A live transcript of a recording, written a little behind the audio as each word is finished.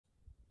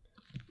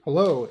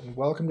Hello and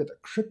welcome to the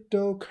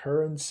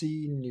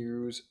Cryptocurrency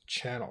News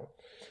channel.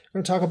 We're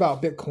going to talk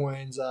about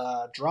Bitcoin's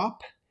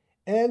drop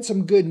and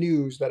some good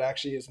news that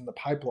actually is in the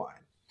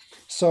pipeline.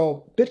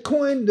 So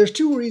Bitcoin, there's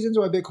two reasons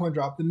why Bitcoin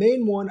dropped. The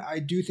main one I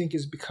do think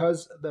is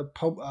because the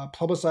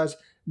publicized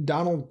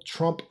Donald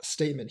Trump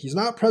statement. He's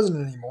not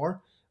president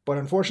anymore, but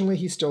unfortunately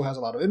he still has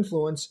a lot of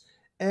influence.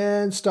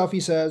 And stuff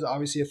he says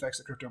obviously affects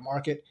the crypto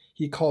market.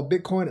 He called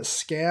Bitcoin a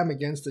scam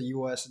against the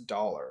US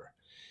dollar.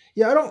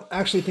 Yeah, I don't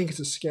actually think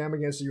it's a scam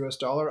against the US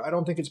dollar. I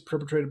don't think it's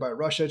perpetrated by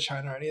Russia,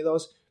 China, or any of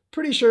those.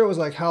 Pretty sure it was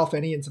like Hal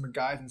Finney and some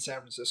guys in San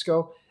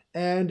Francisco.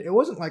 And it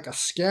wasn't like a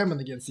scam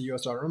against the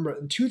US dollar. Remember,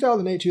 in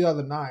 2008,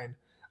 2009,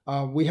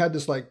 we had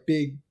this like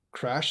big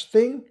crash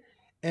thing.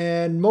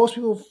 And most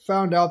people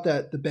found out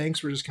that the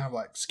banks were just kind of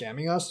like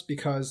scamming us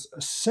because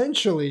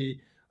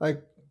essentially,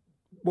 like,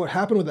 what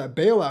happened with that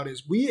bailout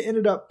is we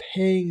ended up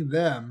paying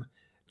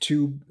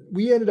to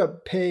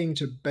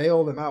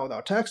bail them out with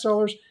our tax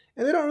dollars,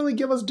 and they don't really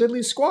give us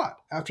diddly squat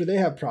after they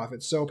have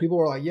profits. So people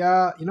were like,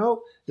 yeah,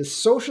 this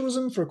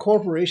socialism for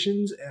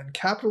corporations and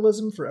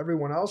capitalism for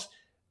everyone else,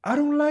 I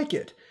don't like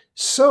it.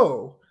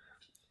 So,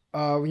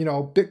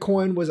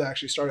 Bitcoin was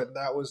actually started.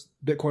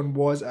 Bitcoin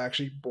was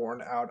actually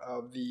born out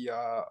of the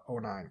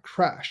 '09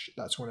 crash.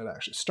 That's when it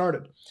actually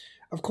started.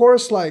 Of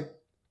course, like,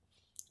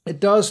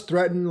 it does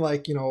threaten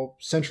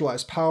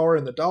centralized power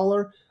in the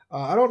dollar.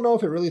 I don't know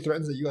if it really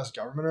threatens the U.S.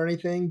 government or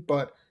anything,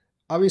 but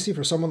obviously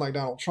for someone like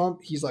Donald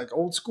Trump, he's like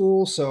old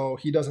school, so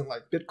he doesn't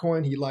like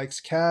Bitcoin. He likes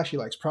cash, he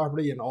likes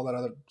property, and all that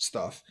other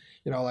stuff.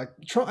 Like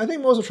Trump, I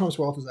think most of Trump's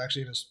wealth is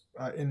actually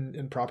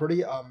in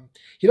property.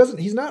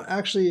 He's not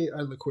actually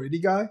a liquidity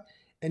guy,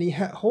 and he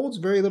holds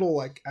very little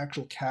like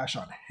actual cash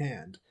on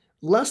hand,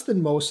 less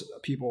than most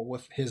people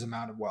with his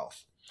amount of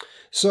wealth.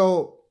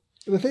 So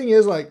the thing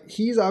is, like,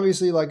 he's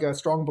obviously like a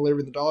strong believer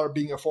in the dollar.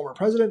 Being a former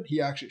president,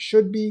 he actually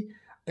should be.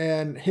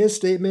 And his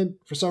statement,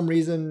 for some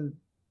reason,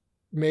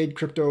 made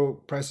crypto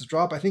prices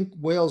drop. I think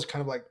whales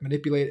kind of like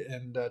manipulate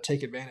and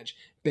take advantage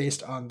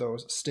based on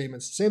those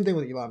statements. Same thing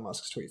with Elon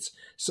Musk's tweets.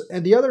 So,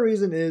 and the other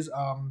reason is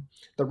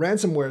the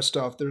ransomware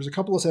stuff. There's a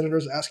couple of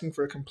senators asking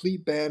for a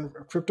complete ban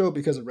of crypto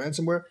because of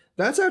ransomware.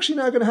 That's actually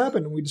not going to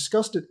happen. We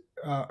discussed it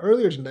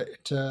earlier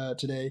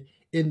today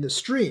in the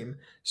stream.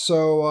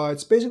 So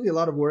it's basically a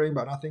lot of worrying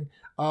about nothing.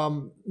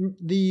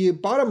 The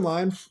bottom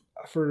line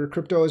for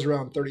crypto is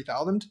around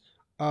 30,000.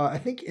 I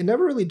think it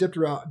never really dipped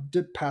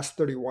past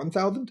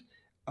 31,000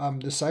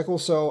 this cycle.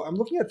 So I'm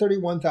looking at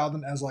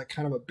 31,000 as like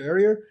kind of a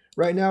barrier.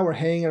 Right now we're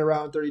hanging at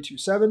around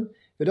 32.7. If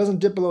it doesn't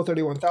dip below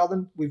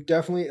 31,000, we've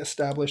definitely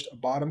established a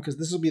bottom, because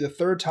this will be the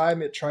third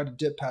time it tried to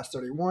dip past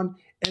 31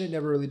 and it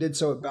never really did.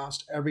 So it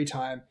bounced every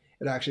time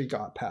it actually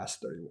got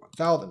past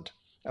 31,000,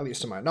 at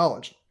least to my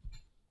knowledge.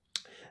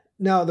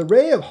 Now, the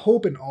ray of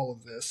hope in all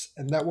of this,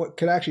 and that what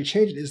could actually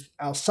change it, is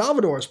El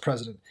Salvador's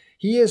president.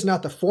 He is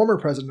not the former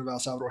president of El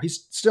Salvador.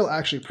 He's still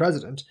actually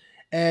president.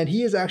 And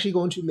he is actually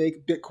going to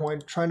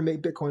trying to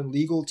make Bitcoin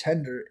legal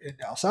tender in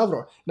El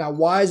Salvador. Now,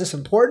 why is this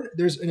important?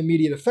 There's an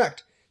immediate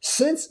effect.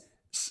 Since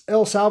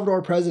El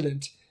Salvador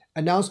president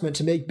announcement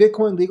to make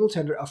Bitcoin legal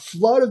tender, a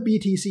flood of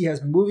BTC has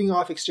been moving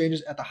off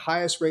exchanges at the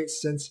highest rate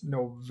since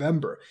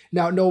November.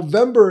 Now,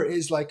 November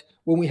is like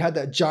when we had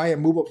that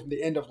giant move up from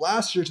the end of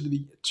last year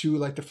to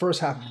like the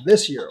first half of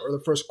this year, or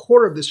the first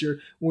quarter of this year,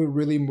 when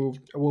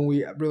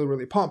we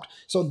really pumped.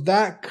 So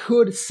that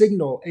could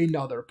signal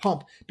another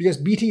pump, because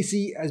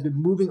BTC has been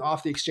moving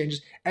off the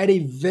exchanges at a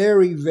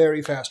very,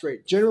 very fast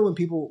rate. Generally, when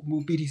people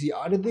move BTC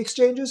onto the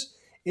exchanges,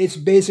 it's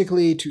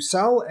basically to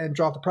sell and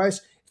drop the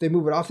price. They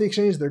move it off the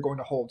exchange, they're going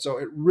to hold. So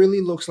it really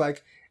looks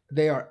like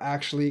they are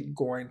actually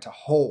going to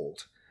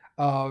hold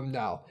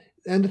now.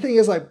 And the thing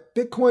is, like,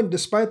 Bitcoin,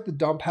 despite the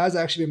dump, has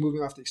actually been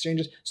moving off the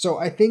exchanges. So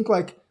I think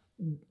like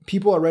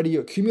people are ready to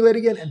accumulate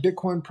again, and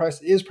Bitcoin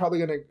price is probably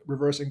going to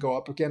reverse and go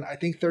up again. I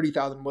think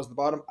 30,000 was the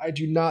bottom. I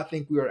do not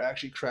think we are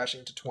actually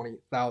crashing to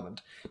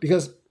 20,000,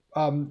 because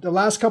the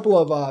last couple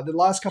of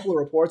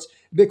reports,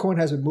 Bitcoin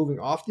has been moving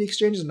off the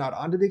exchanges and not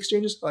onto the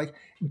exchanges. Like,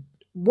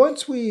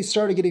 once we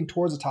started getting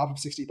towards the top of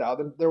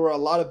 60,000, there were a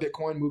lot of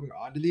Bitcoin moving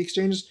onto the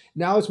exchanges.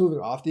 Now it's moving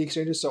off the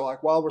exchanges. So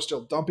like, while we're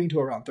still dumping to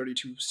around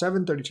 32.7,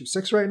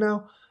 32.6 right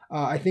now,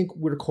 I think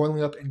we're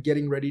coiling up and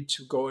getting ready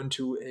to go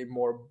into a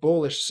more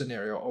bullish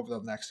scenario over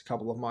the next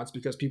couple of months,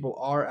 because people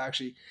are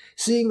actually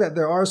seeing that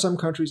there are some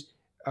countries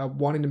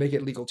wanting to make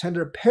it legal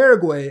tender.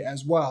 Paraguay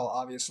as well,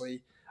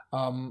 obviously,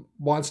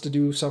 wants to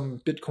do some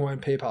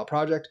Bitcoin PayPal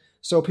project.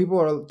 So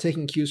people are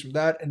taking cues from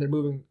that, and they're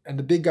moving, and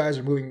the big guys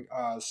are moving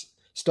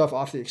stuff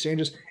off the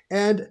exchanges.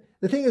 And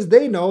the thing is,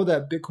 they know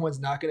that Bitcoin's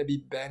not going to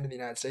be banned in the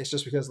United States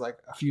just because like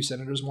a few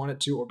senators want it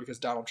to, or because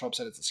Donald Trump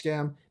said it's a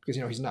scam, because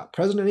he's not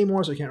president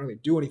anymore, so he can't really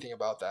do anything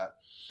about that.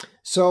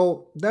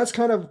 So that's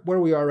kind of where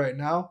we are right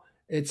now.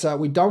 It's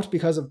we dumped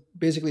because of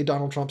basically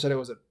Donald Trump said it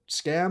was a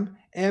scam,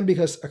 and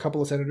because a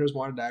couple of senators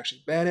wanted to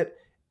actually ban it.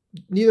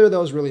 Neither of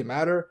those really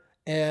matter.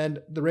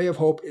 And the ray of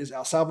hope is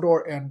El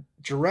Salvador, and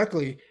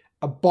directly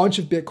a bunch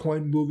of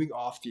Bitcoin moving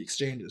off the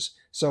exchanges.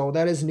 So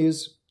that is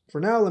news for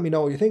now. Let me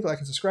know what you think. Like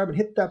and subscribe, and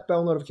hit that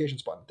bell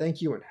notifications button.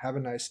 Thank you, and have a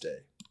nice day.